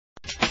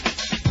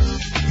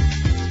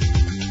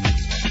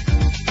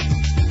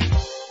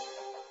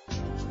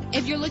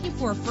If you're looking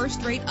for a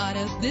first-rate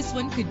auto, this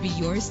one could be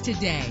yours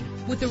today.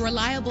 With a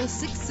reliable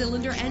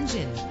 6-cylinder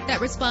engine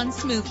that responds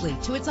smoothly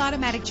to its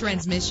automatic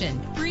transmission,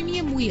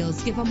 premium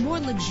wheels give a more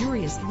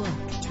luxurious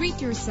look.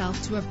 Treat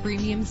yourself to a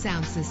premium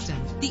sound system.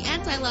 The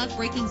anti-lock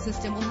braking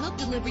system will help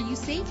deliver you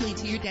safely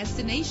to your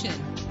destination.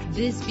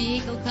 This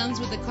vehicle comes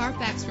with a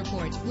Carfax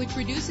report, which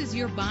reduces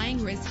your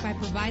buying risk by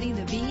providing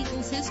the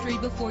vehicle's history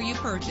before you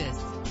purchase.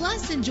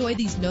 Plus, enjoy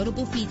these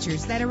notable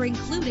features that are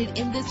included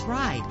in this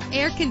ride: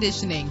 air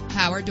conditioning,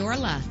 power door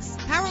locks,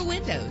 power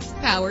windows,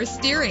 power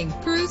steering,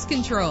 cruise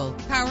control,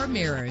 power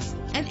mirrors,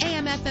 an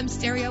AM/FM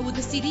stereo with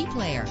a CD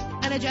player,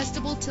 an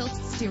adjustable tilt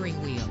steering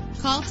wheel.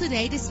 Call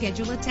today to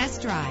schedule a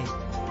test drive.